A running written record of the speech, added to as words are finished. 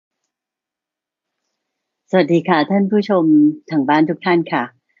สวัสดีค่ะท่านผู้ชมทางบ้านทุกท่านค่ะ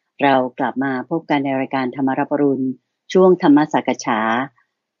เรากลับมาพบกันในรายการธรรมรับอรุณช่วงธรรมสักฉา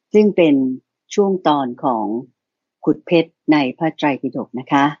ซึ่งเป็นช่วงตอนของขุดเพชรในพระไตรปิฎกนะ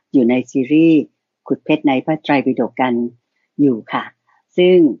คะอยู่ในซีรีส์ขุดเพชรในพระไตรปิฎกกันอยู่ค่ะ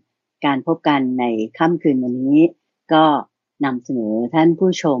ซึ่งการพบกันในค่ำคืนวันนี้ก็นำเสนอท่าน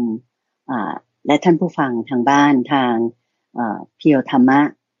ผู้ชมและท่านผู้ฟังทางบ้านทางเพียวธรรมะ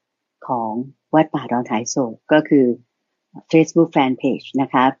ของวัดป่าดอนหายโศกก็คือ Facebook Fanpage นะ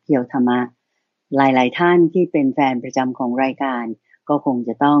คะเพียวธรรมะหลายๆท่านที่เป็นแฟนประจำของรายการก็คงจ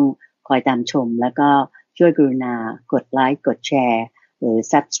ะต้องคอยตามชมแล้วก็ช่วยกรุณากดไลค์กดแชร์หรือ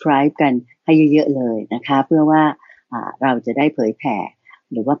Subscribe กันให้เยอะๆเลยนะคะเพื่อว่าเราจะได้เผยแผ่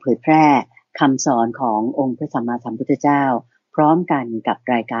หรือว่าเผยแพร่คำสอนขององค์พระสัมมาสัมพุทธเจ้าพร้อมกันกับ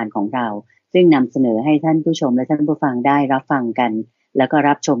รายการของเราซึ่งนำเสนอให้ท่านผู้ชมและท่านผู้ฟังได้รับฟังกันแล้วก็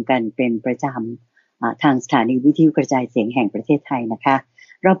รับชมกันเป็นประจำทางสถานีวิทยุกระจายเสียงแห่งประเทศไทยนะคะ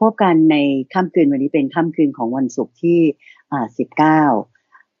เราพบกันในค่ำคืนวันนี้เป็นค่ำคืนของวันศุกร์ที่19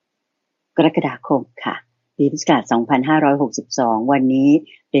กรกฎาคมค่ะปีพุทธศักราช2562วันนี้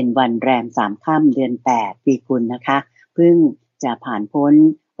เป็นวันแรม3ค่ำเดือน8ปีกุลนะคะเพิ่งจะผ่านพ้น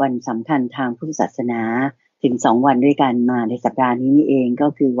วันสำคัญทางพุทธศาสนาถึง2วันด้วยกันมาในสัปดาห์นี้นี่เองก็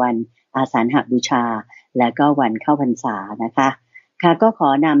คือวันอาสาฬหบูชาและก็วันเข้าพรรษานะคะค่ะก็ขอ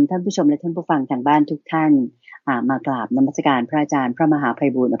นำท่านผู้ชมและท่านผู้ฟังทางบ้านทุกท่านมากราบนมัสการพระอาจารย์พระมหาไพ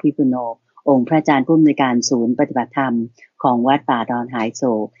บูลย์อภิปุโนองค์พระอาจารย์ผู้อำนวยการศูนย์ปฏิบัติธรรมของวัดป่าดอนหายโศ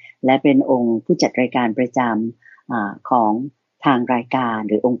กและเป็นองค์ผู้จัดรายการประจำของทางรายการ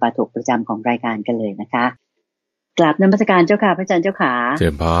หรือองค์ปาฐกประจำของรายการกันเลยนะคะกราบนมัสการเจ้าค่ะพระอาจารย์เจ้าค่ะเจริ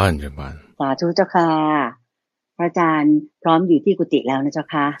ญพรเจริญพรสาธุเจ้าค่ะพระอาจารย์พร้อมอยู่ที่กุฏิแล้วนะเจ้า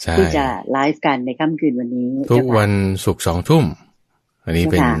ค่ะที่จะไลฟ์กันในค่ำคืนวันนี้ทุกวันศุกร์20:00 น.อันนี้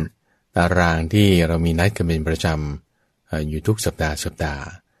เป็นตารางที่เรามีนัดกันเป็นประจำอยู่ทุกสัปดาห์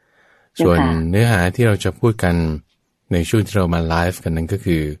ส่วนเนื้อหาที่เราจะพูดกันในช่วงที่เรามาไลฟ์กันนั้นก็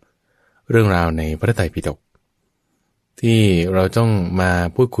คือเรื่องราวในพระไตรปิฎกที่เราต้องมา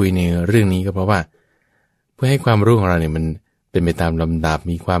พูดคุยในเรื่องนี้ก็เพราะว่าเพื่อให้ความรู้ของเราเนี่ยมันเป็นไปตามลำดับ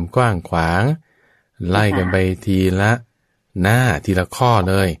มีความกว้างขวางไล่กันไปทีละหน้าทีละข้อ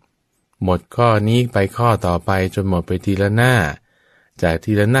เลยหมดข้อนี้ไปข้อต่อไปจนหมดไปทีละหน้าจาก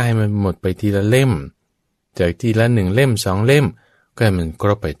ทีละหน้าให้มันหมดไปทีละเล่มจากทีละ1เล่ม2เล่มก็ให้มันคร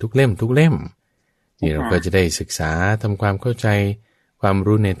บไปทุกเล่มนี่เราก็จะได้ศึกษาทำความเข้าใจความ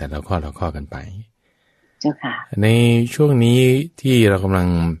รู้ในแต่ละข้อกันไปเจ้าค่ะในช่วงนี้ที่เรากำลัง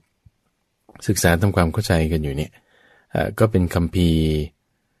ศึกษาทำความเข้าใจกันอยู่เนี่ยก็เป็นคัมภีร์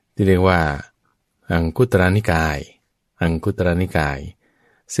ที่เรียกว่าอังคุตรนิกาย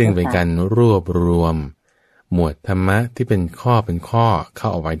ซึ่งเป็นการรวบรวมหมวดธรรมะที่เป็นข้อเข้า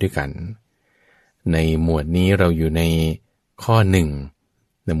เอาไว้ด้วยกันในหมวดนี้เราอยู่ในข้อ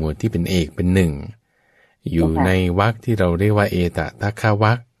1ในหมวดที่เป็นเอกเป็น1อยู่ในวรรคที่เราเรียกว่าเอตทัคคะวร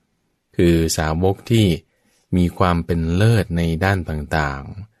รคคือสาวกที่มีความเป็นเลิศในด้านต่าง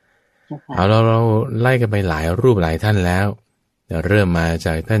ๆเอาเราไล่กันไปหลายรูปหลายท่านแล้วเริ่มมาจ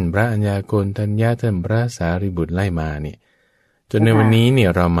ากท่านพระอัญญาโกณทัญญาท่านพระสารีบุตรไล่มาเนี่ยจนในวันนี้เนี่ย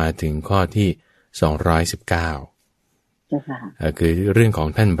เรามาถึงข้อที่219คือเรื่องของ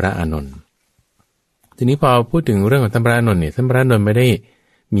ท่านพระอานนท์ทีนี้พอพูดถึงเรื่องของท่านพระอานนท์เนี่ยท่านพระอานนท์ไม่ได้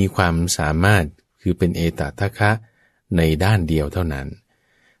มีความสามารถคือเป็นเอตทัคคะในด้านเดียวเท่านั้น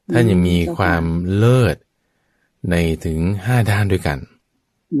ท่านยังมีความเลิศในถึง5ด้านด้วยกั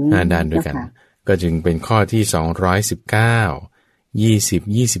นก็จึงเป็นข้อที่219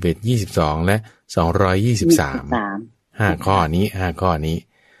 20 21 22และ223 5ข้อนี้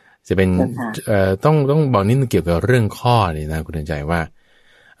จะเป็นต้องบอกนิดนึงเกี่ยวกับเรื่องข้อนี่นะคุณเตือนใจว่า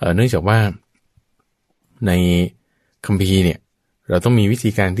เนื่องจากว่าในคัมภีร์เนี่ยเราต้องมีวิธี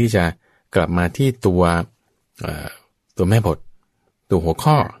การที่จะกลับมาที่ตัวแม่บทตัวหัว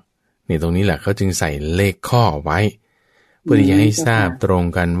ข้อนี่ตรงนี้แหละเขาจึงใส่เลขข้อไว้เพื่อที่จะให้ทราบตรง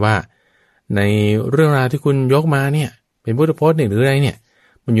กันว่าในเรื่องราวที่คุณยกมาเนี่ยเป็นพุทธพจน์หรืออะไรเนี่ย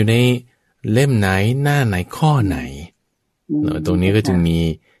มันอยู่ในเล่มไหนหน้าไหนข้อไหนตรงนี้ก็จึงมี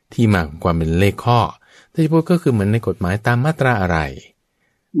ที่มาของความเป็นเลขข้อถ้าจะพูดก็คือเหมือนในกฎหมายตามมาตราอะไร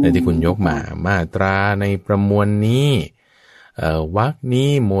ในที่คุณยกมาตราในประมวลนี้วรรคนี้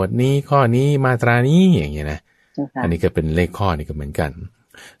หมวดนี้ข้อนี้มาตรานี้อย่างเงี้ยนะอันนี้ก็เป็นเลขข้อนี่ก็เหมือนกัน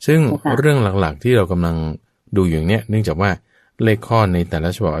ซึ่งเรื่องหลักๆที่เรากำลังดูอย่างเนี้ยเนื่องจากว่าเลขข้อในแต่ละ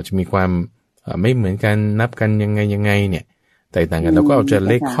ฉบับอาจจะมีความไม่เหมือนกันนับกันยังไงเนี่ยแตกต่างกันเราก็เอาจะ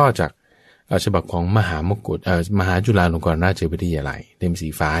เลขข้อจากฉบับของมหามกุฏมหาจุฬาลงกรณราชวิทยาลัยเล่มสี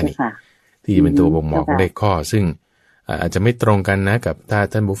ฟ้านี่ที่เป็นตัวบ่งบอกเลขข้อซึ่งอาจจะไม่ตรงกันนะกับถ้า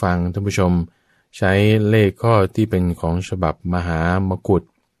ท่านผู้ฟังท่านผู้ชม ใช้เลขข้อที่เป็นของฉบับมหามกุฏ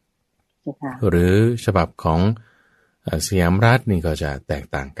หรือฉบับของสยามรัฐนี่ก็จะแตก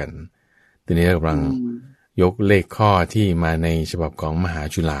ต่างกันทีนี้เรากำลังยกเลขข้อที่มาในฉบับของมหา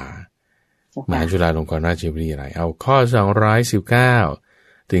จุฬาลงกรณราชวิทยาลัยเอาข้อ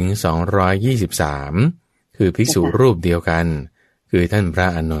219ถึง223คือภิกษุรูปเดียวกันคือท่านพระ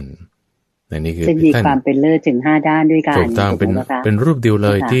อานนท์นี่คือมีความเป็นเลิศถึง5ด้านด้วยกันถูกต้องเป็นรูปเดียวเล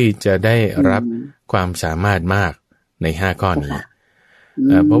ยที่จะได้รับความสามารถมากใน5ข้อนี้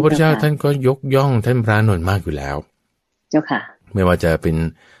พระพุทธเจ้าท่านก็ยกย่องท่านพระอานนท์มากอยู่แล้วเจ้าค่ะไม่ว่าจะเป็น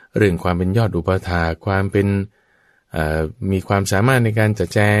เรื่องความเป็นยอดอุปถากความเป็นมีความสามารถในการจัด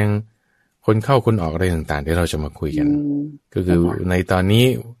แจงคนเข้าคนออกอะไรต่างๆที่เราจะมาคุยกันก็คือในตอนนี้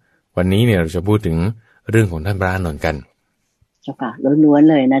วันนี้เนี่ยเราจะพูดถึงเรื่องของท่านพระอานนท์กันเจ้าค่ะล้วนๆ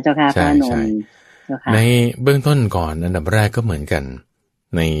เลยนะเจ้าค่ะพระอานนท์ในเบื้องต้นก่อนอันดับแรกก็เหมือนกัน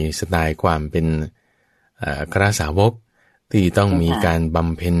ในสไตล์ความเป็นคฤสาวกที่ต้องมีการบ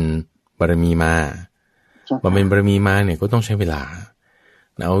ำเพ็ญบารมีมาบำเพ็ญบารมีมาเนี่ยก็ต้องใช้เวลา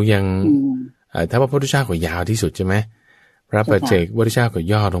เอาอย่างถ้าพระพุทธเจ้าก็ยาวที่สุดใช่ไหมพระปัจเจกพุทธเจ้าก็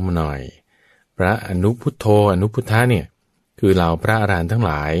ย่อลงมาหน่อยพระอนุพุทโธอนุพุทธะเนี่ยคือเหล่าพระอรหันต์ทั้งห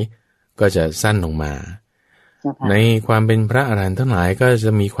ลายก็จะสั้นลงมาในความเป็นพระอรหันต์ทั้งหลายก็จ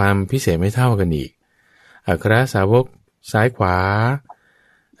ะมีความพิเศษไม่เท่ากันอีกอัครสาวกซ้ายขวา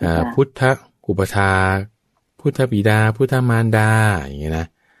พุทธอุปถาพุทธบิดาพุทธมารดาอย่างนี้นะ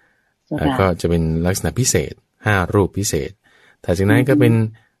ก็จะเป็นลักษณะพิเศษ5รูปพิเศษแต่จากนั้นก็เป็น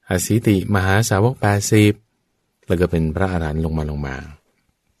อสิติมหาสาวก80แล้วก็เป็นพระอรหันต์ลงมา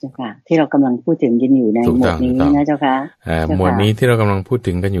เจ้าค่ะที่เรากำลังพูดถึงกันอยู่ในหมวดนี้นะเจ้าค่ะหมวดนี้ที่เรากำลังพูด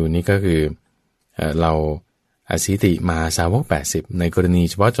ถึงกันอยู่นี้ก็คือเราอสิติมหาสาวก80ในกรณี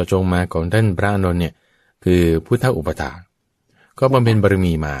เฉพาะเจาะจงมาของท่านพระอานนท์เนี่ยคือพุทธอุปถากก็บำเพ็ญบาร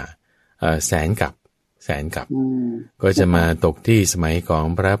มีมาแสนกับก็จะมาตกที่สมัยของ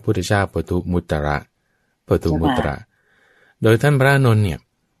พระพุทธเจ้าปทุมุตระโดยท่านพระอานนท์เนี่ย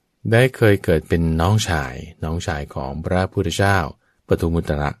ได้เคยเกิดเป็นน้องชายของพระพุทธเจ้าปทุมุ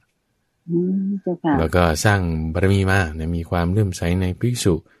ตระแล้วก็สร้างบารมีมามีความเลื่อมใสในภิก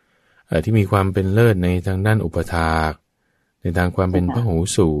ษุที่มีความเป็นเลิศในทางด้านอุปถากในทางความเป็นพหู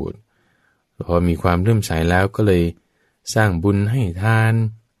สูตรพอมีความเลื่อมใสแล้วก็เลยสร้างบุญให้ทาน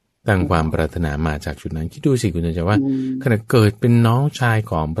ตั้งความปรารถนามาจากจุดนั้นคิดดูสิคุณจะว่าขณะเกิดเป็นน้องชาย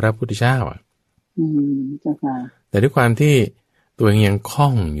ของพระพุทธเจ้าแต่ด้วยความที่ตัวเองยังคล่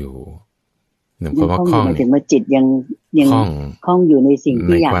องอยู่หนึ่งเพราะว่าคล่องถึงว่าจิตยังคล่องอยู่ในสิ่ง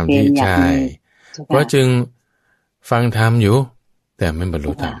ที่อยากเป็นอยากมีก็จึงฟังธรรมอยู่แต่ไม่บรร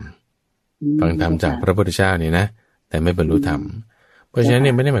ลุธรรมฟังธรรมจากพระพุทธเจ้านี่นะแต่ไม่บรรลุธรรมเพราะฉะนั้นเ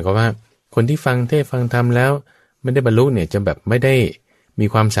นี่ยไม่ได้หมายความว่าคนที่ฟังเทศฟังธรรมแล้วไม่ได้บรรลุเนี่ยจะแบบไม่ได้มี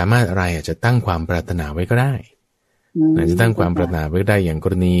ความสามารถอะไรอาจจะตั้งความปรารถนาไว้ก็ได้จะตั้งความปรารถนาไว้ได้อย่างก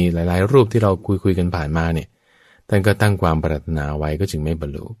รณีหลายๆรูปที่เราคุยกันผ่านมาเนี่ยท่านก็ตั้งความปรารถนาไว้ก็จึงไม่บร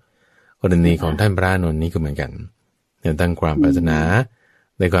รลุกรณีของท่านพระอานนท์นี้ก็เหมือนกันเนี่ยตั้งความปรารถนา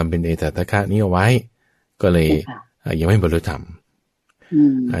ในความเป็นเอตตะคะนี้เอาไว้ก็เลยยังไม่บรรลุธรรม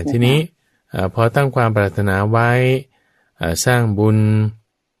ทีนี้พอตั้งความปรารถนาไว้สร้างบุญ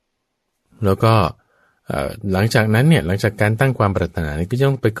แล้วก็หลังจากนั้นเนี่ยหลังจากการตั้งความปรารถนานี้ก็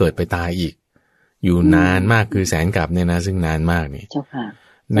ต้องไปเกิดไปตายอีกอยู่นานมากคือแสนกับเนี่ยนะซึ่งนานมากนี่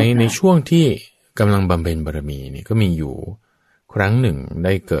ในช่วงที่กำลังบำเพ็ญบารมีนี่ก็มีอยู่ครั้งหนึ่งไ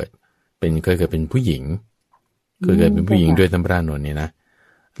ด้เคยเกิดเป็นผู้หญิงเคยเกิดเป็นผู้หญิงด้วยท่านพระอานนท์เนี่ยนะ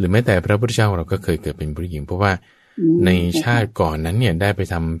หรือแม้แต่พระพุทธเจ้าเราก็เคยเกิดเป็นผู้หญิงเพราะว่าในชาติก่อนนั้นเนี่ยได้ไป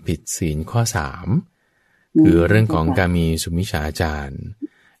ทำผิดศีลข้อ3คือเรื่องของการมีสุมิจฉาจาร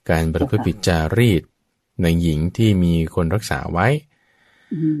การประพฤติผิดจารีตในหญิงที่มีคนรักษาไว้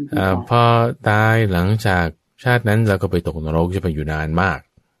พอตายหลังจากชาตินั้นเราก็ไปตกนรกจะไปอยู่นานมาก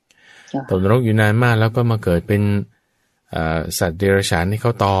ตกนรกอยู่นานมากแล้วก็มาเกิดเป็นสัตว์เดรัจฉานที่เข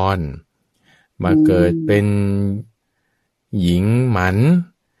าตอนมาเกิดเป็นหญิงหมัน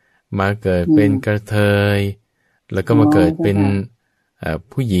มาเกิดเป็นกระเทยแล้วก็มาเกิดเป็น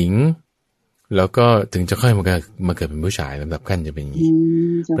ผู้หญิงแล้วก็ถึงจะค่อยมาเกิดเป็นผู้ชายลำดับขั้นจะเป็นอย่างนี้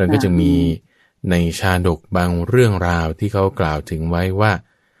มันก็จะมีในชาดกบางเรื่องราวที่เขากล่าวถึงไว้ว่า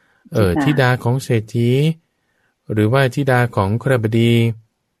ธิดาของเศรษฐีหรือว่าธิดาของครบดี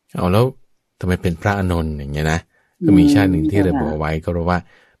เอาแล้วทำไมเป็นพระอานนท์อย่างเงี้ยนะก็มีชาติหนึ่งที่ระบุไว้ก็เพราะว่า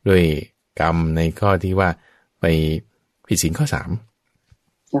ด้วยกรรมในข้อที่ว่าไปผิดศีลข้อ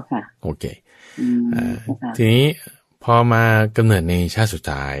3เจ้าค่ะโอเคทีนี้พอมากำเนิดในชาติสุด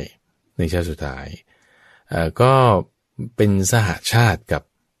ท้ายก็เป็นสหชาติกับ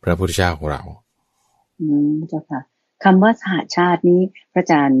พระพุทธเจ้าของเราเจ้าค่ะคำว่าสหชาตินี้พระอ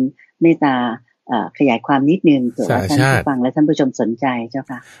าจารย์เมตตา ขยายความนิดนึงเผื่อว่าท่านผู้ฟังและท่านผู้ชมสนใจเจ้า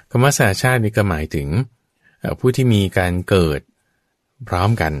ค่ะคำว่าสหชาตินี่ก็หมายถึงผู้ที่มีการเกิดพร้อม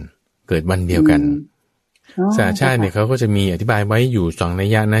กันเกิดวันเดียวกันสหชาติเนี่ยเขาก็จะมีอธิบายไว้อยู่2นัย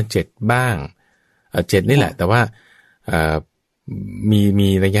ยะนะ7บ้าง7นี่แหละแต่ว่ามี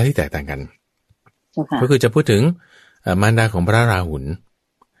นัยยะที่แตกต่างกันก็คือจะพูดถึงมารดาของพระราหุล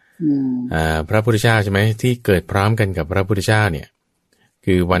พระพุทธเจ้าใช่ไหมที่เกิดพร้อมกันกับพระพุทธเจ้าเนี่ย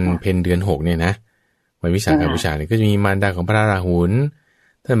คือวันเพ็ญเดือน6เนี่ยนะวันวิสาขบูชาเนี่ยก็จะมีมารดาของพระราหุล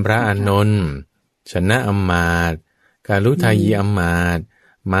ท่านพระอานนท์ชนะอมาตย์กาลุทายีอมาตย์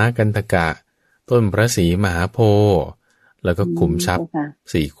ม้ากันตกะต้นพระศรีมหาโพธิ์แล้วก็ขุมทรัพย์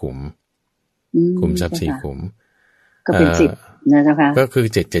4ขุมขุมทรัพย์4ขุมก็เป็น10นะเจ้าค่ะก็คือ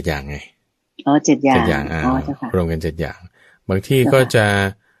7อย่างไง7อย่างรวมกัน7อย่างบางที่ก็จะ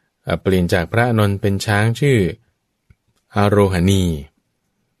เปลี่ยนจากพระอานนท์เป็นช้างชื่ออโรหณี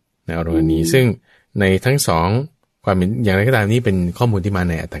อโรหณีซึ่งในทั้งสองความอย่างไรก็ตามนี้เป็นข้อมูลที่มา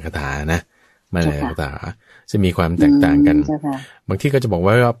ในอัตถกถานะมาในอัตถกถาจะมีความแตกต่างกันบางที่ก็จะบอก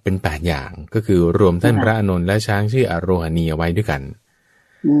ว่าเป็น8อย่างก็คือรวมท่านพระอานนท์และช้างชื่ออโรหณีเอาไว้ด้วยกัน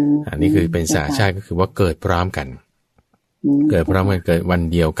อันนี้คือเป็นสหชาติก็คือว่าเกิดพร้อมกันเกิดพร้อมกันเกิดวัน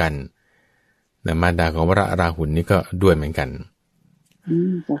เดียวกันแต่มารดาของพระราหุลนี่ก็ด้วยเหมือนกัน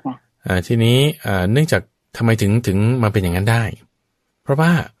ทีนี้เนื่องจากทำไมถึงมาเป็นอย่างนั้นได้เพราะว่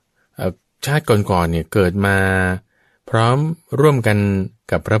าชาติก่อนๆเนี่ยเกิดมาพร้อมร่วมกัน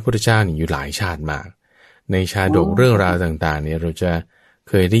กับพระพุทธเจ้านี่อยู่หลายชาติมากในชาดกเรื่องราวต่างๆเนี่ยเราจะ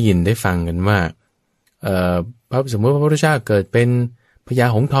เคยได้ยินได้ฟังกันว่าสมมติพระพุทธเจ้าเกิดเป็นพญา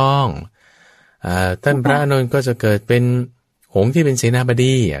หงส์ทองท่านพระอานนท์ก็จะเกิดเป็นหงส์ที่เป็นเสนาบ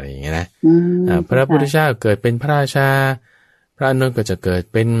ดีอะไรอย่างเงี้ยนะพระพุทธเจ้าเกิดเป็นพระราชาพระอานนท์ก็จะเกิด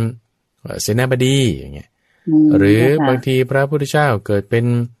เป็นเสนาบดีอย่างเงี้ยหรือบางทีพระพุทธเจ้าเกิดเป็น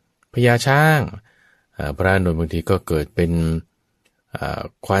พญาช้างพระอานนท์บางทีก็เกิดเป็น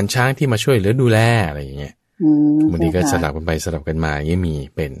ควานช้างที่มาช่วยเหลือดูแลอะไรอย่างเงี้ยบางทีก็สลับกันไปสลับกันมาอย่างเงี้ยมี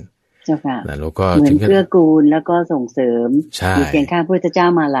เป็นเจ้าค่ะแล้วก็เหมือนเกื้อกูลแล้วก็ส่งเสริมมีเพียงข้างพระพุทธเจ้า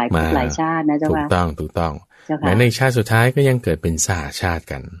มาหลายชาตินะเจ้าค่ะถูกต้องแม้ในชาติสุดท้ายก็ยังเกิดเป็นสหชาติ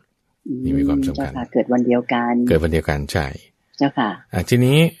กันนี่มีความสำคัญเกิดวันเดียวกันใช่เจ้าค่ะที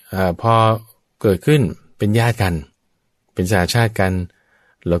นี้พอเกิดขึ้นเป็นญาติกันเป็นสหชาติกัน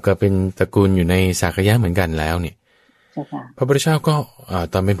แล้วก็เป็นตระกูลอยู่ในสากยะเหมือนกันแล้วเนี่ยพระพุทธเจ้าก็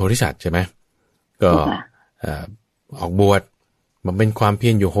ตอนเป็นโพธิสัตว์ใช่ไหมก็ออกบวชมันเป็นความเพี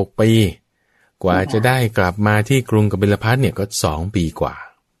ยรอยู่6 ปีกว่าจะได้กลับมาที่กรุงกบิลพัสเนี่ยก็2 ปีกว่า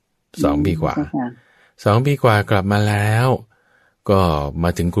2 ปีกว่ากลับมาแล้วก็มา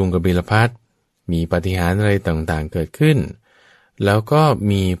ถึงกรุงกบิลพัสมีปาฏิหาริย์อะไรต่างๆเกิดขึ้นแล้วก็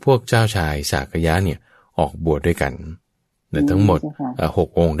มีพวกเจ้าชายสากยะเนี่ยออกบวชด้วยกันทั้งหมด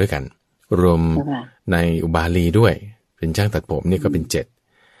6 องค์ด้วยกันรวมในอุบาลีด้วยเป็นช่างตัดผมนี่ก็เป็น7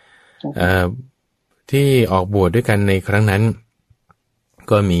ที่ออกบวชด้วยกันในครั้งนั้น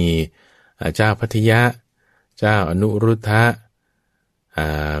ก็มีเจ้าพัทยะเจ้าอนุรุทธะ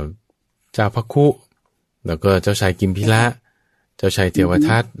เจ้าพักคุแล้วก็เจ้าชายกิมพิละเจ้าชายเทว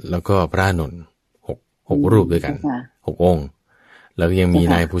ทัตแล้วก็พระอานนท์6 รูปด้วยกัน6 องค์แล้วยังมี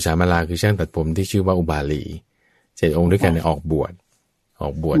นายภูษามาลาคือช่างตัดผมที่ชื่อว่าอุบาลี7 องค์ด้วยกันออกบวช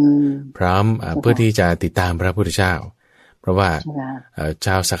พร้อมเพื่อที่จะติดตามพระพุทธเจ้าเพราะว่าช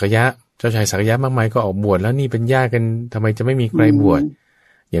าวสักยะเจ้าชายสักยะมากมายก็ออกบวชแล้วนี่เป็นญาติกันทำไมจะไม่มีใครบวช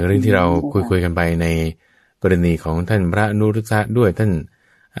อย่างเรื่องที่เราคุยกันไปในกรณีของท่านพระอนุรุทธะด้วยท่าน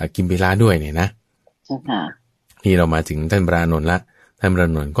กิมพิลาด้วยเนี่ยนะนี่เรามาถึงท่านพระอานนท์ละท่านพระอ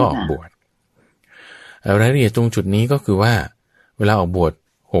านนท์ก็ออกบวชรายละเอียดตรงจุดนี้ก็คือว่าเวลาออกบวช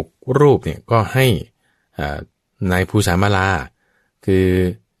6 รูปเนี่ยก็ให้นายภูษามาลาคือ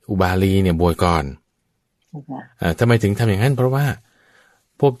อุบาลีเนี่ยบวชก่อนทำไมถึงทำอย่างนั้นเพราะว่า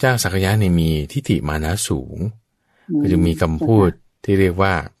พวกเจ้าสักยะเนี่ยมีทิฏฐิมานะสูงก็จะมีคำพูดที่เรียกว่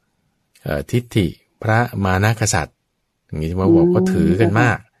าทิฏฐิพระมานะกษัตริย์อย่างนี้ที่ว่าบอกก็ถือกันม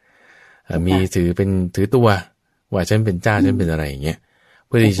ากมีถือตัวว่าฉันเป็นเจ้าฉันเป็นอะไรอย่างเงี้ยเ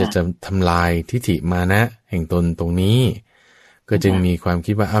พื่อที่จะทำลายทิฏฐิมานะแห่งตนตรงนี้ก็จึงมีความ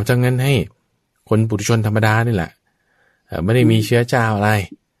คิดว่าเอาจังงั้นให้คนปุถุชนธรรมดานี่แหละไม่ได้มีเชื้อเจ้าอะไร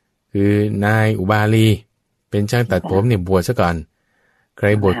คือนายอุบาลีเป็นช่างตัดผมเนี่ยบวชซะก่อนใคร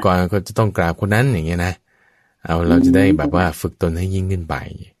บวชก่อนก็จะต้องกราบคนนั้นอย่างเงี้ยนะเอาเราจะได้แบบว่าฝึกตนให้ยิ่งขึ้นไป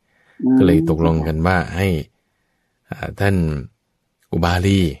ก็เลยตกลงกันว่าให้ท่านอุบา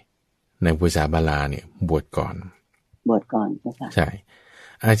ลีในภูษามาลาเนี่ยบวชก่อนใช่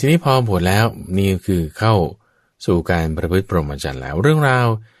ทีนี้พอบวชแล้วนี่คือเข้าสู่การประพฤติพรหมจรรย์แล้วเรื่องราว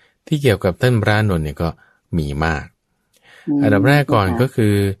ที่เกี่ยวกับท่านพระอานนท์เนี่ยก็มีมากอันดับแรกก่อนก็คื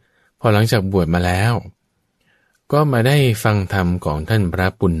อ พอหลังจากบวชมาแล้วก็มาได้ฟังธรรมของท่านพระ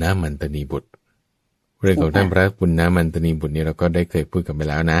ปุณณมันตนีบุตรเรื่องของท่านพระปุณณมันตนีบุตรนี่เราก็ได้เคยพูดกันไป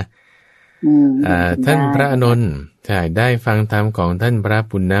แล้วนะท่านพระอานนท์ใช่ได้ฟังธรรมของท่านพระ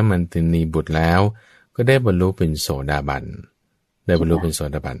ปุณณมันตนีบุตรแล้วก็ได้บรรลุเป็นโสดาบันได้บรรลุเป็นโส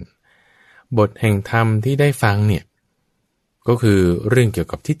ดาบันบทแห่งธรรมที่ได้ฟังเนี่ยก็คือเรื่องเกี่ยว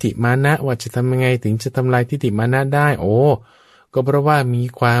กับทิฏฐิมานะว่าจะทำยังไงถึงจะทำลายทิฏฐิมานะได้โอ้ก็เพราะว่ามี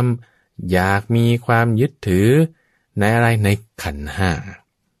ความอยากมีความยึดถือในอะไรในขันธ์ห้า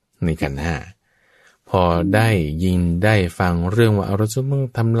ในขันธ์ห้าพอได้ยินได้ฟังเรื่องว่าเราจะต้อง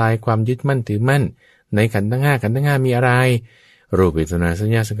ทำลายความยึดมั่นถือมั่นในขันธ์ทั้งห้าขันธ์ทั้งห้ามีอะไรรูปเวทนาสัญ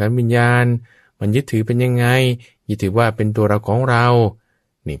ญาสังขารวิญญาณมันยึดถือเป็นยังไงยึดถือว่าเป็นตัวเราของเรา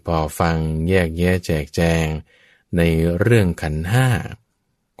นี่พอฟังแยกแยะแจกแจงในเรื่องขันธ์ห้า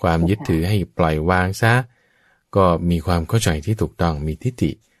ความยึดถือให้ปล่อยวางซะก็มีความเข้าใจที่ถูกต้องมีทิฏ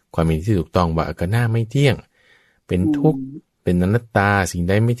ฐิความมีที่ถูกต้องว่าก็น่าไม่เที่ยงเป็นทุกข์เป็นอนัตตาสิ่งใ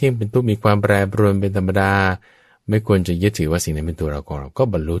ดไม่เที่ยงเป็นทุกข์มีความแปรปรวนเป็นธรรมดาไม่ควรจะยึดถือว่าสิ่งนั้นเป็นตัวเราของเราก็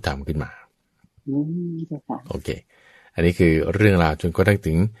บรรลุธรรมขึ้นมาโอเคอันนี้คือเรื่องราวจนกระทั่ง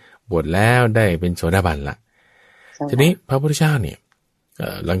ถึงบวชแล้วได้เป็นโสดาบันละทีนี้พระพุทธเจ้าเนี่ย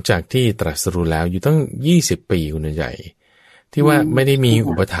หลังจากที่ตรัสรู้แล้วอยู่ตั้ง20 ปีคุณใหญ่ที่ว่าไม่ได้มี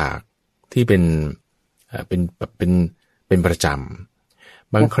อุปถากที่เป็นประจ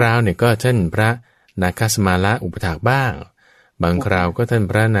ำบางคราวเนี่ยก็ท่านพระนาคสมาละอุปถากบ้างบางคราวก็ท่าน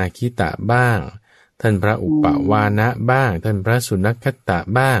พระนาคิตะบ้างท่านพระอุปวานะบ้างท่านพระสุนัขคัตตะ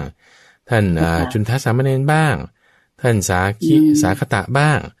บ้างท่านจุนทัสสามเณรบ้างท่านสาคตะบ้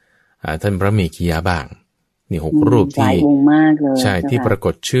างท่านพระเมขียบ้างนี่6 รูปที่ใช่ที่ปราก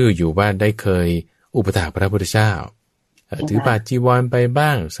ฏชื่ออยู่ว่าได้เคยอุปถากพระพุทธเจ้าถือบาตรจีวรไปบ้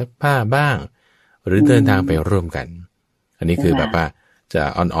างซักผ้าบ้างหรือเดินทางไปร่วมกันอันนี้คือแบบว่าจะ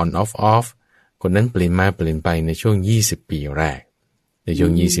on off off คนนั้นเปลี่ยนมาเปลี่ยนไปในช่วง20 ปีแรกในช่ว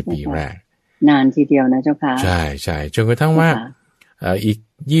ง20 ปีแรกนานทีเดียวนะเจ้าค่ะใช่ใช่จนกระทั่งว่าอีก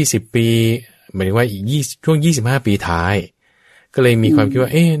20 ปีหมายถึงว่าอีกช่วง25 ปีท้ายก็เลยมีความคิดว่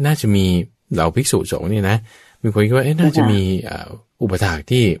าน่าจะมีเหล่าภิกษุสงฆ์นี่นะมีคนคิดว่าน่าจะมีอุปถาก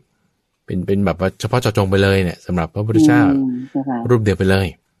ที่เป็นแบบว่าเฉพาะเจาะจงไปเลยเนี่ยสำหรับพระพุทธเจ้ารูปเดียวไปเลย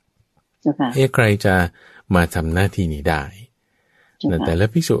ใครจะมาทำหน้าที่นี้ได้แต่ละ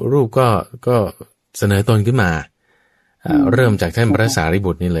ภิกษุรูปก็เสนอตนขึ้นมาเริ่มจากท่านพระสารี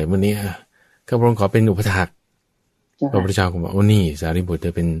บุตรนี่เลยวันนี้ข้าพระองค์ขอเป็นอุปถากพระพุทธเจ้าก็บอกโอ้นี่สารีบุตรเธ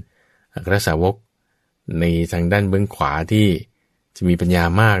อเป็นอัครสาวกในทางด้านเบื้องขวาที่จะมีปัญญา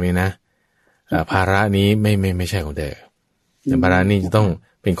มากเลยนะภาระนี้ไม่ใช่ของเธอแต่ภาระนี้จะต้อง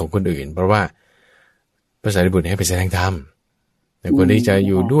เป็นของคนอื่นเพราะว่าพระสารีบุตรให้ไปแสดงธรรมแต่คนที่จะอ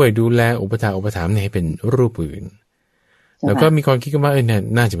ยู่ด้วยดูแลอุปถัมภ์ให้เป็นรูปอื่นแล้วก็มีความคิดกันว่าเนี่ย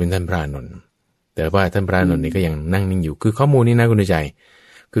น่าจะเป็นท่านพระอานนท์แต่ว่าท่านพระอานนท์นี่ก็ยังนั่งนิ่งอยู่คือข้อมูลนี้นะคุณใจ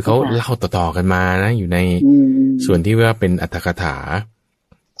คือเขาเล่าต่อๆกันมานะอยู่ในส่วนที่ว่าเป็นอรรถกถา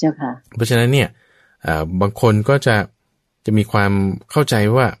เจ้าค่ะเพราะฉะนั้นเนี่ยบางคนก็จะมีความเข้าใจ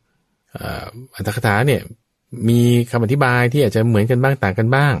ว่าอรรถกถาเนี่ยมีคำอธิบายที่อาจจะเหมือนกันบ้างต่างกัน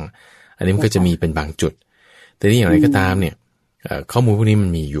บ้างอันนี้มันก็จะมีเป็นบางจุดแต่ที่อย่างไรก็ตามเนี่ยข้อมูลพวกนี้มั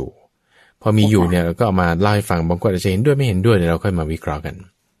นมีอยู่พอมีอยู่เนี่ยเราก็เอามาเล่าให้ฟังบางคนอาจจะเห็นด้วยไม่เห็นด้วยเดี๋ยวเราค่อยมาวิเคราะห์กัน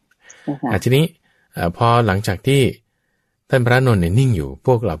ทีนี้พอหลังจากที่ท่านพระนนท์เนี่ยนิ่งอยู่พ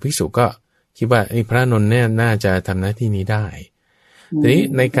วกเหล่าภิกษุก็คิดว่าพระนนท์เนี่ยน่าจะทำหน้าที่นี้ได้ทีนี้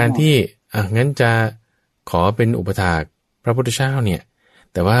ในการที่งั้นจะขอเป็นอุปถากพระพุทธเจ้าเนี่ย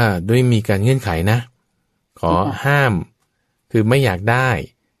แต่ว่าด้วยมีการเงื่อนไขนะขอห้ามคือไม่อยากได้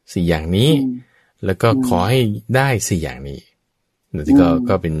4 อย่างนี้แล้วก็ขอให้ได้4 อย่างนี้นี่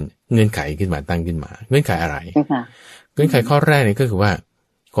ก็เป็นเงื่อนไขขึ้นมาตั้งขึ้นมาเงื่อนไขอะไรเงื่อนไขข้อแรกเนี่ยก็คือว่า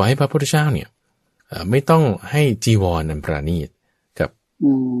ขอให้พระพุทธเจ้าเนี่ยไม่ต้องให้จีวรอันประณีตกับ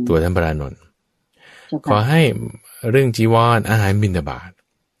ตัวท่านพระอานนท์ขอให้เรื่องจีวรอาหารบิณฑบาต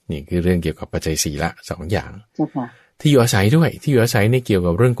นี่คือเรื่องเกี่ยวกับปัจจัย4ละ2 อย่างที่อยู่อาศัยด้วยที่อยู่อาศัยในเกี่ยว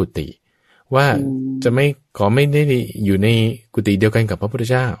กับเรื่องกุฏิว่าจะไม่ได้อยู่ในกุฏิเดียวกันกับพระพุทธ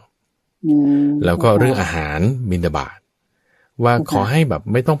เจ้าแล้วก็เรื่องอาหารบิณฑบาตว่าขอให้แบบ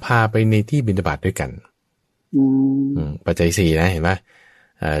ไม่ต้องพาไปในที่บิณฑบาตด้วยกันปัจจัย4นะเห็นไหม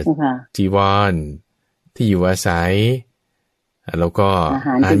จีวรที่อยู่อาศัยแล้วก็อ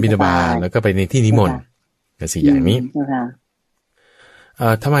าหารบิณฑบาตแล้วก็ไปในที่นิมนต์4 อย่างนี้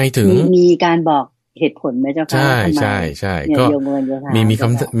ทำไมถึงมีการบอกเหตุผลไหมเจ้าค่ะใช่ก็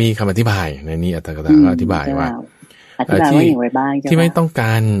มีคำอธิบายในนี้อัตถกถาอธิบายว่าที่ไม่ต้องก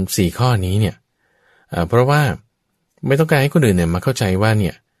าร4 ข้อนี้เนี่ยเพราะว่าไม่ต้องการให้คนอื่นเนี่ยมาเข้าใจว่าเ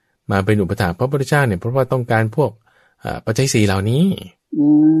นี่ยมาเป็นอุปถากพระพุทธเจ้าเนี่ยเพราะว่าต้องการพวกปัจจัย4เหล่านี้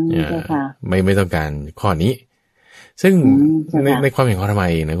เจ้าค่ะ ไม่ต้องการข้อนี้ซึ่งในความเห็นของธรรมะ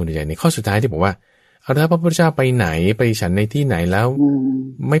เองนะคุณใจในข้อสุดท้ายที่บอกว่าเอาถ้าพระพุทธเจ้าไปไหนไปฉันในที่ไหนแล้ว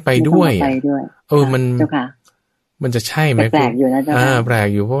ไม่ไปด้วยมันจะใช่ไหมแปลกอยู่นะเจ้าค่ะแปลก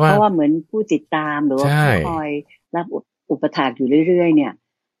อยู่เพราะว่าเหมือนผู้ติดตามหรือว่าผู้คอยรับอุปถากอยู่เรื่อยๆเนี่ย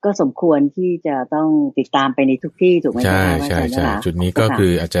ก็สมควรที่จะต้องติดตามไปในทุกที่ถูกไหมคะใช่จุดนี้ก็คื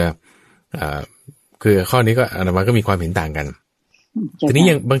ออาจจะคือข้อนี้ก็อาตมาก็มีความเห็นต่างกันทีนี้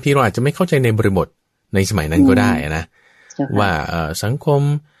ยังบางทีเราอาจจะไม่เข้าใจในบริบทในสมัยนั้นก็ได้นะว่าสังคม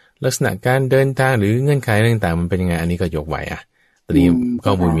ลักษณะการเดินทางหรือเงื่อนไขต่างๆมันเป็นยังไงอันนี้ก็ยกไว้ตอนนี้ข้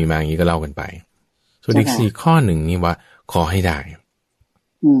อมูลมีมาอย่างนี้ก็เล่ากันไปส่วนอีก4 ข้อหนึ่งนี่ว่าขอให้ได้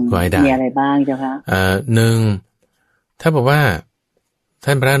ขอให้ได้มีอะไรบ้างเจ้าคะ1ถ้าบอกว่าท่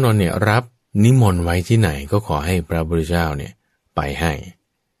านพระอานนท์เนี่ยรับนิมนต์ไว้ที่ไหนก็ขอให้พระพุทธเจ้าเนี่ยไปให้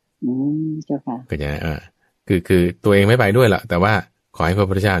เจ้าค่ะก็จะคือตัวเองไม่ไปด้วยละแต่ว่าขอให้พระ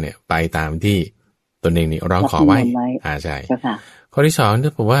พุทธเจ้าเนี่ยไปตามที่ตนเองนี่ร้องขอไว้ใช่ข้อที่2ถ้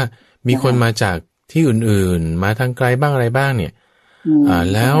าบอกว่ามีคนมาจากที่อื่นๆมาทางไกลบ้างอะไรบ้างเนี่ย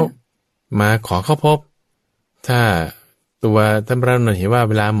แล้วมาขอเข้าพบถ้าตัวท่านพระอานนท์เห็นว่า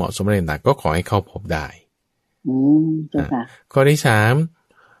เวลาเหมาะสมอะไรต่างๆก็ขอให้เข้าพบได้ข้อที่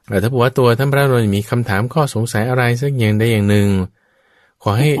3ถ้าบอกว่าตัวท่านพระอานนท์มีคำถามข้อสงสัยอะไรสักอย่างใดอย่างหนึ่งข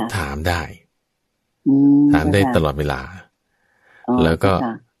อให้ถามได้ตลอดเวลาแล้วก็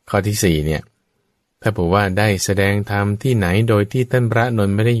ข้อที่4เนี่ยถ้าบอกว่าได้แสดงธรรมที่ไหนโดยที่ท่านพระอานน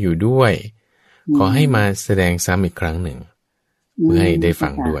ท์ไม่ได้อยู่ด้วยขอให้มาแสดงซ้ำอีกครั้งหนึ่งเพื่อให้ได้ฟั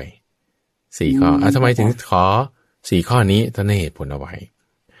งด้วย4 ข้อทำไมถึงขอ4 ข้อนี้ท่านให้เหตุผลเอาไว้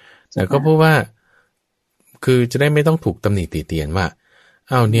แต่ก็เพราะว่าคือจะได้ไม่ต้องถูกตำหนิติเตียนว่า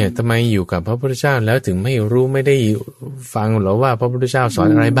อ้าวเนี่ยทำไมอยู่กับพระพุทธเจ้าแล้วถึงไม่รู้ไม่ได้ฟังหรอว่าพระพุทธเจ้าสอน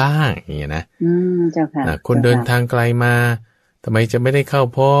อะไรบ้างอย่างเงี้ยนะเจ้าค่ะคนเดินทางไกลมาทำไมจะไม่ได้เข้า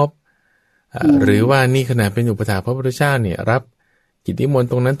พบหรือว่านี่ขนาดเป็นอุปถากพระพุทธเจ้าเนี่ยรับกิจนิมนต์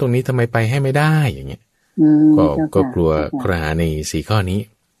ตรงนั้นตรงนี้ทำไมไปให้ไม่ได้อย่างเงี้ยก็กลัวกระหาใน4 ข้อนี้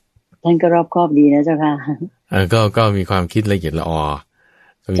ท่านก็รอบคอบดีนะเจ้าค่ะก็มีความคิดละเอียดละออ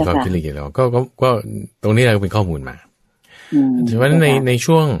ก็มีความคิดละเอียดละออก็ตรงนี้เราเป็นข้อมูลมาฉะนั้นใน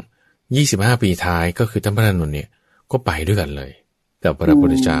ช่วง25 ปีท้ายก็คือท่านพระอานนท์เนี่ยก็ไปด้วยกันเลยกับพระพุท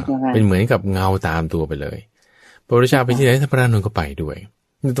ธเจ้าเป็นเหมือนกับเงาตามตัวไปเลยพระพุทธเจ้าไปที่ไหนท่านพระอานนท์ก็ไปด้วย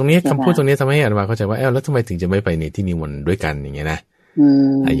ตรงนี้คำพูดตรงนี้ทำให้อาตมาเข้าใจว่าแล้วทำไมถึงจะไม่ไปในที่นิมนต์ด้วยกันอย่างเงี้ยนะ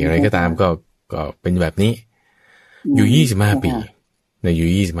อย่างไรก็ตามก็เป็นแบบนี้อยู่25 ปีในอ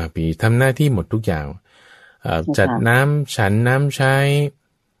ยู่25 ปีทำหน้าที่หมดทุกอย่างจัดน้ำฉันน้ำใช้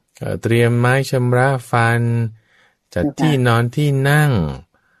เตรียมไม้ชำระฟันจัดที่นอนที่นั่ง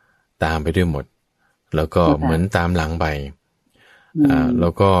ตามไปด้วยหมดแล้วก็เหมือนตามหลังไปแล้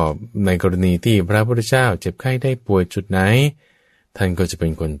วก็ในกรณีที่พระพุทธเจ้าเจ็บไข้ได้ป่วยจุดไหนท่านก็จะเป็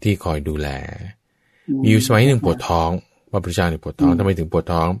นคนที่คอยดูแลมีอยู่สมัยหนึ่งปวดท้องพระพุทธเจ้าเนี่ยปวดท้องทำไมถึงปวด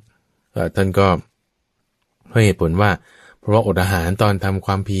ท้องท่านก็ให้เหตุผลว่าเพราะว่าอดอาหารตอนทำค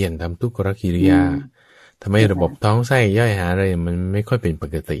วามเพียรทำทุกขกิริยาทำให้ระบบท้องไส้ย่อยอาหารอะไรมันไม่ค่อยเป็นป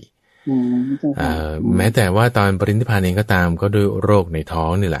กติแม้แต่ว่าตอนปรินิพพานเองก็ตามก็ด้วยโรคในท้อ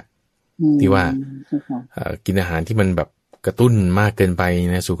งนี่แหละที่ว่ากินอาหารที่มันแบบกระตุ้นมากเกินไป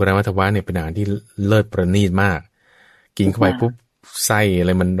นะสุขรมัทวะเนี่ยเป็นอาหารที่เลิศประณีตมากกินเข้าไปปุ๊บไส้อะไ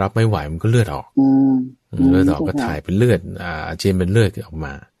รมันรับไม่ไหวมันก็เลือดออกก็ถ่ายเป็นเลือดอาเจียนเป็นเลือดออกม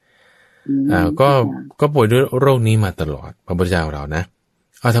าก็ป่วยด้วยโรคนี้มาตลอดพระพุทธเจ้าเรานะ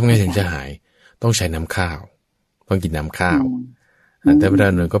ทำไงถึงจะหายต้องใช้น้ำข้าวต้องกินน้ำข้าวแต่พระ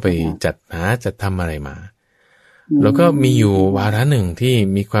อานนท์ก็ไปจัดทำอะไรมาแล้วก็มีอยู่วาระหนึ่งที่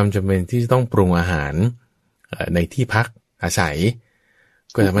มีความจำเป็นที่จะต้องปรุงอาหารในที่พักอาศัย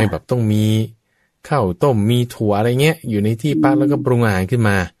ก็ทำให้แบบต้องมีข้าวต้มมีถั่วอะไรเงี้ยอยู่ในที่พักแล้วก็ปรุงอาหารขึ้นม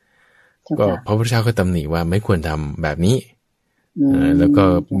าก็พระพุทธเจ้าก็ตำหนิว่าไม่ควรทำแบบนี้แล้วก็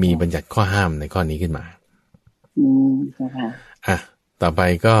มีบัญญัติข้อห้ามในข้อนี้ขึ้นมาต่อไป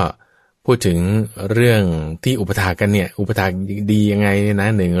ก็พูดถึงเรื่องที่อุปถากกันเนี่ยอุปถากดียังไงนะ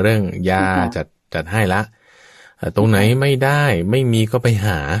1เรื่องยาจัดให้ละตรงไหนไม่ได้ไม่มีก็ไปห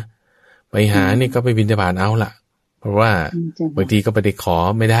าเนี่ยก็ไปบิณฑบาตเอาละเพราะว่าบางทีก็ไปได้ขอ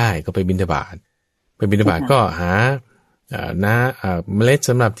ไม่ได้ก็ไปบิณฑบาตก็หาเมล็ด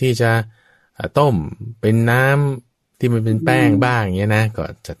สำหรับที่จะต้มเป็นน้ำที่มันเป็นแป้งบ้างเงี้ยนะก็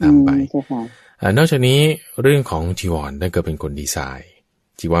จะทำไปนอกจากนี้เรื่องของจีวรนั่นก็เป็นคนดีไซน์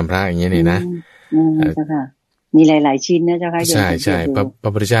จีวรพระอย่างเงี้ยเนี่ยนะมีหลายๆชิ้นนะเจ้าค่ะใช่พร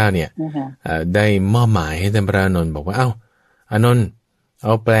ะพุทธเจ้าเนี่ยได้มอบหมายให้ท่านพระอานนท์บอกว่าอานนท์เอ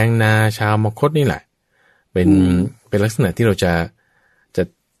าแปลงนาชาวมคธนี่แหละเป็นลักษณะที่เราจะ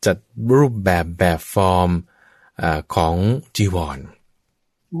จัดรูปแบบฟอร์มของจีวร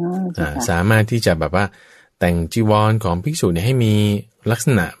สามารถที่จะแบบว่าแต่งจีวรของภิกษุเนี่ยให้มีลักษ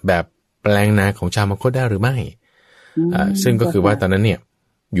ณะแบบแปลงนาของชาวมคธได้หรือไม่ซึ่งก็คือว่าตอนนั้นเนี่ย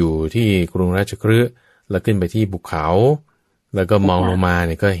อยู่ที่กรุงราชคฤห์แล้วขึ้นไปที่ภูเขาแล้วก็มองลงมาเ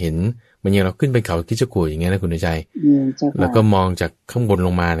นี่ยก็เห็นมันอย่างเราขึ้นไปเขาคิชกูอย่างเงี้ยนะคุณใจแล้วก็มองจากข้างบนล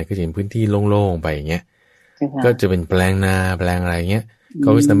งมาเนี่ยก็เห็นพื้นที่โล่งๆไปอย่างเงี้ยก็จะเป็นแปลงนาแปลงอะไรเงี้ยเข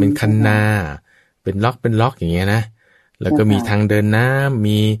าจะทำเป็นคันนาเป็นล็อกอย่างเงี้ยนะแล้วก็มีทางเดินน้ำ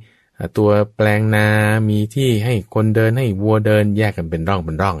มีตัวแปลงนามีที่ให้คนเดินให้วัวเดินแยกกันเป็นร่อ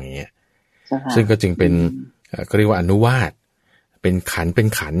งอย่างเงี้ยซึ่งก็จึงเป็นก็เรียกว่าอนุวาสเป็นขันเ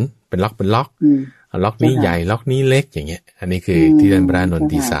ป็นล็อกล็อกนี้ใหญ่ล็อกนี้เล็กอย่างเงี้ยอันนี้คือที่ท่านพระอานนท์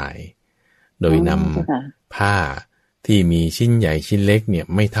ดีไซน์โดยนำผ้าที่มีชิ้นใหญ่ชิ้นเล็กเนี่ย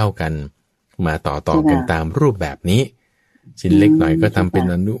ไม่เท่ากันมาต่อกันตามรูปแบบนี้ชิ้นเล็กหน่อยก็ทำเป็น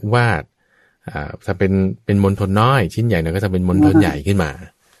อนุวาสถ้าเป็นมณฑลน้อยชิ้นใหญ่หน่อยก็ทำเป็นมณฑลใหญ่ขึ้นมา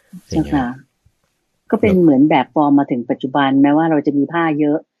อย่างเงี้ยก็เป็นเหมือนแบบฟอร์มมาถึงปัจจุบันแม้ว่าเราจะมีผ้าเย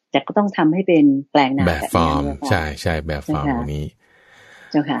อะแต่ก็ต้องทำให้เป็นแปลงนาแบบฟอร์มใช่แบบฟอร์มนี้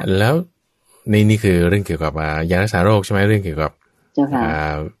แล้วนี่คือเรื่องเกี่ยวกับยารักษาโรคใช่ไหมเรื่องเกี่ยวกับ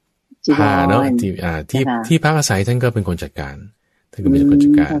ผ้าเนาะที่พักอาศัยท่านก็เป็นคนจัดการท่านก็เป็นคนจั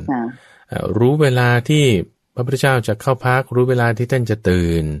ดการรู้เวลาที่พระพุทธเจ้าจะเข้าพักรู้เวลาที่ท่านจะ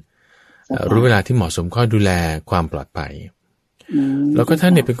ตื่นรู้เวลาที่เหมาะสมข้อดูแลความปลอดภัยแล้วก็ท่า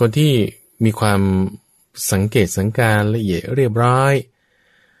นเนี่ยเป็นคนที่มีความสังเกตสังการละเอียดเรียบร้อย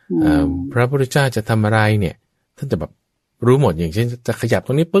พระพุทธเจ้าจะทำอะไรเนี่ยท่านจะแบบรู้หมดอย่างเช่นจะขยับต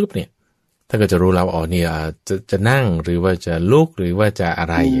รงนี้ปุ๊บเนี่ยท่านก็จะรู้แล้วเนี่ยจะนั่งหรือว่าจะลุกหรือว่าจะอะ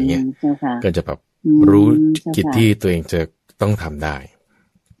ไรอย่างเงี้ยก็จะแบบรู้กิจที่ตัวเองจะต้องทำได้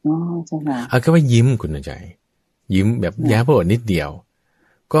เอาแค่ว่ายิ้มคุณใจยิ้มแบบแย้มพระโอษฐ์นิดเดียว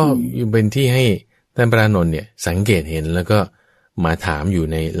ก็เป็นที่ให้ท่านพระอานนท์เนี่ยสังเกตเห็นแล้วก็มาถามอยู่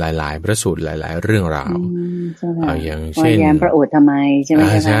ในหลายๆพระสูตรหลายๆเรื่องราวอย่างเช่นแย้มพระโอษฐ์ทำไมใช่ไหม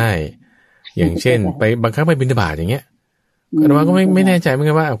ใช่อย่างเช่นไปบางครั้งไปบิณฑบาตอย่างเงี้ยก็ไม่แน่ใจเหมือน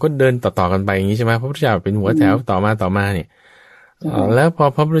กันว่าก็เดินต่อกันไปอย่างนี้ใช่ไหมพระพุทธเจ้าเป็นหัวแถวต่อมาเนี่ยแล้วพอ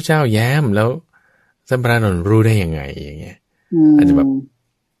พระพุทธเจ้าแย้มแล้วท่านพระอานนท์รู้ได้ยังไงอย่างเงี้ยอาจจะแบบ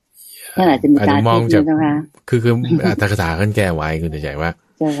อาจจะมองจากคืออัตถกถาท่านแก้ไว้คุณใจว่า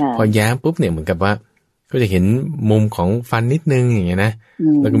พอแย้มปุ๊บเนี่ยเหมือนกับว่าก็จะเห็นมุมของฟันนิดนึงอย่างเงี้ยนะ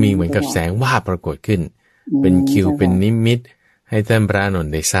แล้วก็มีเหมือนกับแสงวาบปรากฏขึ้นเป็นคิวเป็นนิมิตให้ท่านพระอานน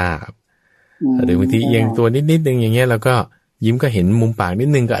ท์ได้ทราบหรือบางทีเอียงตัวนิดนึงอย่างเงี้ยแล้วก็ยิ้มก็เห็นมุมปากนิด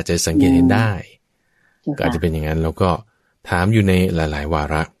นึงก็อาจจะสังเกตเห็นได้ก็อาจจะเป็นอย่างนั้นแล้วก็ถามอยู่ในหลายๆวา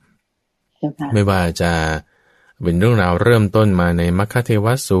ระไม่ว่าจะเป็นเรื่องราวเริ่มต้นมาในมัคคเทว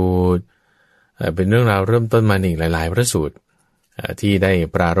สูตรเป็นเรื่องราวเริ่มต้นมาอีกหลายๆพระสูตรที่ได้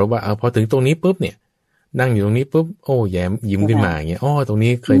ปรารภว่าพอถึงตรงนี้ปุ๊บเนี่ยนั่งอยู่ตรงนี้ปุ๊บโอ้แย้มยิ้มขึ้นมาอย่างเงี้ยตรง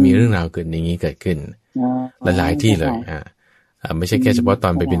นี้เคยมีเรื่องราวเกิดอย่างนี้เกิดขึ้นหลายๆที่เลยไม่ใช่แค่เฉพาะตอ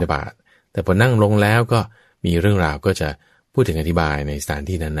นไปบิณฑบาตแต่พอนั่งลงแล้วก็มีเรื่องราวก็จะพูดถึงอธิบายในสถาน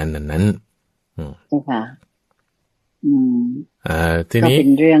ที่นั้นใช่ค่ะทีนี้ก็เ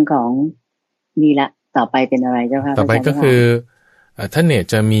ป็นเรื่องของนี่ละต่อไปเป็นอะไรเจ้าค่ะต่อไปก็คือท่านเนี่ย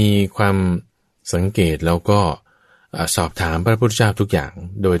จะมีความสังเกตแล้วก็สอบถามพระพุทธเจ้าทุกอย่าง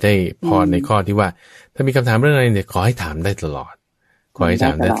โดยได้พรในข้อที่ว่าถ้ามีคำถามเรื่องอะไรเนี่ยขอให้ถามได้ตลอดขอให้ถ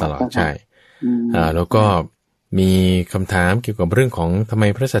ามได้ตลอดใช่แล้วก็มีคำถามเกี่ยวกับเรื่องของทำไม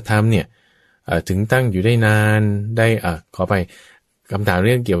พระสัทธรรมเนี่ยถึงตั้งอยู่ได้นานได้ขอไปคำถามเ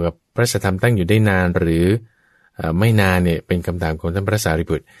รื่องเกี่ยวกับพระสัทธรรมตั้งอยู่ได้นานหรือไม่นานเนี่ยเป็นคำถามของท่านพระสารี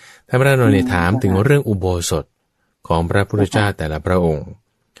บุตรท่านพระอานนท์เนี่ยถามถึงเรื่องอุโบสถของพระพุทธเจ้าแต่ละพระองค์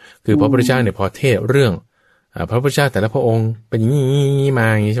คือพระพุทธเจ้าเนี่ยพอเทศเรื่องพระพุทธเจ้าแต่ละพระองค์เป็นอย่างนี้มา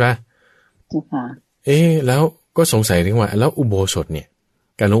อย่างนี้ใช่ปะแล้วก็สงสัยถึงว่าแล้วอุโบสถเนี่ย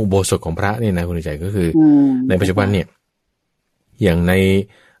การลงอุโบสถของพระเนี่ยนะคุณใจก็คือในปัจจุบันเนี่ยอย่างใน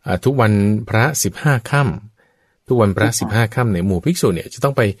ทุกวันพระ15 ค่ำทุกวันพระ15 ค่ำเนี่ยหมู่ภิกษุเนี่ยจะต้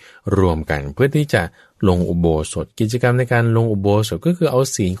องไปรวมกันเพื่อที่จะลงอุโบสถกิจกรรมในการลงอุโบสถก็คือเอา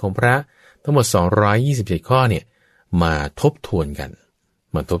ศีลของพระทั้งหมด227ข้อเนี่ยมาทบทวนกัน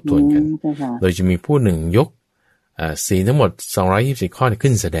โดยจะมีผู้หนึ่งยกศีลทั้งหมด224ข้อ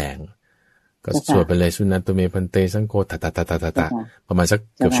ขึ้นแสดงก็สวดไปเลยสุนันตุเมพันเตสังโฆตะประมาณสัก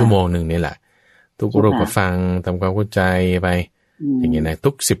เกือบชั่วโมงนึงนี่แหละทุกรูปก็ฟังทำความเข้าใจไปอย่างเงี้ยนะ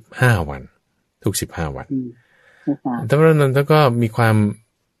ทุก15 วันท่านพระอานนท์ก็มีความ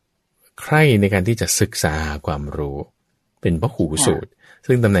ใคร่ในการที่จะศึกษาความรู้เป็นพหูสูตร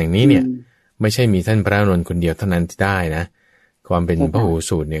ซึ่งตำแหน่งนี้เนี่ยไม่ใช่มีท่านพระอานนท์คนเดียวเท่านั้นที่ได้นะความเป็นพหู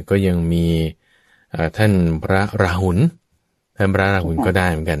สูตรเนี่ยก็ยังมีท่านพระราหุลก็ได้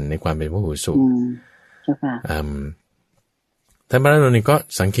เหมือนกันในความเป็นพหูสูตร ท่านพระอานนท์นี่ก็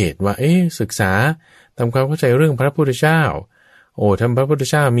สังเกตว่าศึกษาทำความเข้าใจเรื่องพระพุทธเจ้าท่านพระพุทธ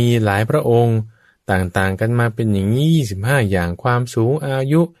เจ้ามีหลายพระองค์ต่างๆกันมาเป็นอย่างนี้25อย่างความสูงอา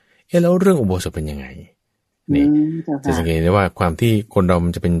ยุแล้วเรื่องอุโบสถเป็นยังไงนี่จะสังเกตได้ว่าความที่คนเรามั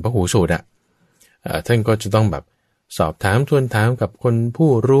นจะเป็นพหูสูตรท่านก็จะต้องแบบสอบถามทวนถามกับคนผู้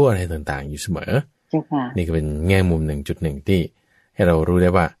รู้อะไรต่างๆอยู่เสมอนี่ก็เป็นแง่มุม1.1ที่ให้เรารู้ได้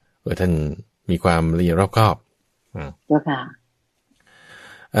ว่าท่านมีความละเอียดรอบคอบเจ้าค่ะ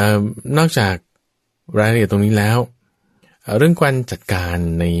นอกจากรายละเอียดตรงนี้แล้วเรื่องการจัดการ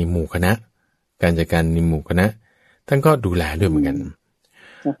ในหมู่คณะการจัดการในหมู่คณะท่านก็ดูแลด้วยเหมือนกัน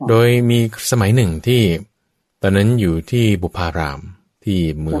โดยมีสมัยหนึ่งที่ตอนนั้นอยู่ที่บุพารามที่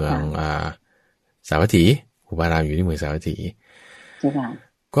เมืองสาวัตถีบุพารามอยู่ที่เมืองสาวัตถี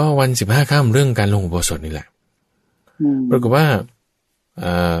ก็วัน15 ค่ำเรื่องการลงอุโบสถนี่แหละปรากฏว่า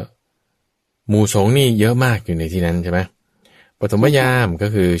หมู่สงฆ์นี่เยอะมากอยู่ในที่นั้นใช่ไหมปฐมยามก็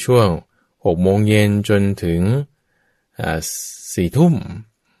คือช่วง6 โมงเย็นจนถึง4 ทุ่ม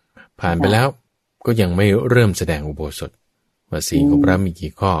ผ่านไปแล้วก็ยังไม่เริ่มแสดงอุโบสถว่าศีลของพระมี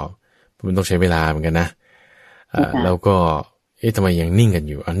กี่ข้อมันต้องใช้เวลาเหมือนกันนะแล้วก็ทำไมยังนิ่งกัน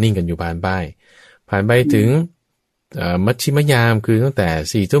อยู่นิ่งกันอยู่ผ่านไปถึงมัชชิมยามคือตั้งแ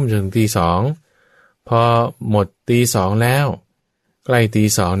ต่4 ทุ่มจนถึงตี 2พอหมดตี 2แล้วใกล้ตี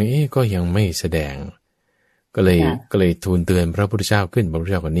 2นี่ก็ยังไม่แสดงก็เลยทูลเตือนพระพุทธเจ้าขึ้นพระพุทธ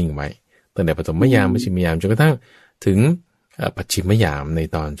เจ้าก็นิ่งไว้ตั้งแต่ปฐมยามมัชชิมยามจนกระทั่งถึงปัจฉิมยามใน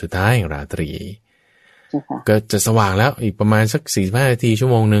ตอนสุดท้ายของราตรีก็จะสว่างแล้วอีกประมาณสัก45 นาทีชั่ว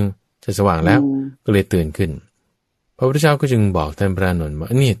โมงนึงจะสว่างแล้วก็เลยตื่นขึ้นพระพุทธเจ้าก็จึงบอกท่านพระอานนท์ว่า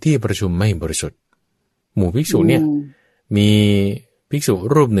นี่ที่ประชุมไม่บริสุทธิ์หมู่ภิกษุเนี่ยมีภิกษุ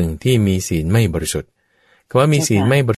รูปหนึ่งที่มีศีลไม่บริสุทธิ์คำว่ามีศีลไม่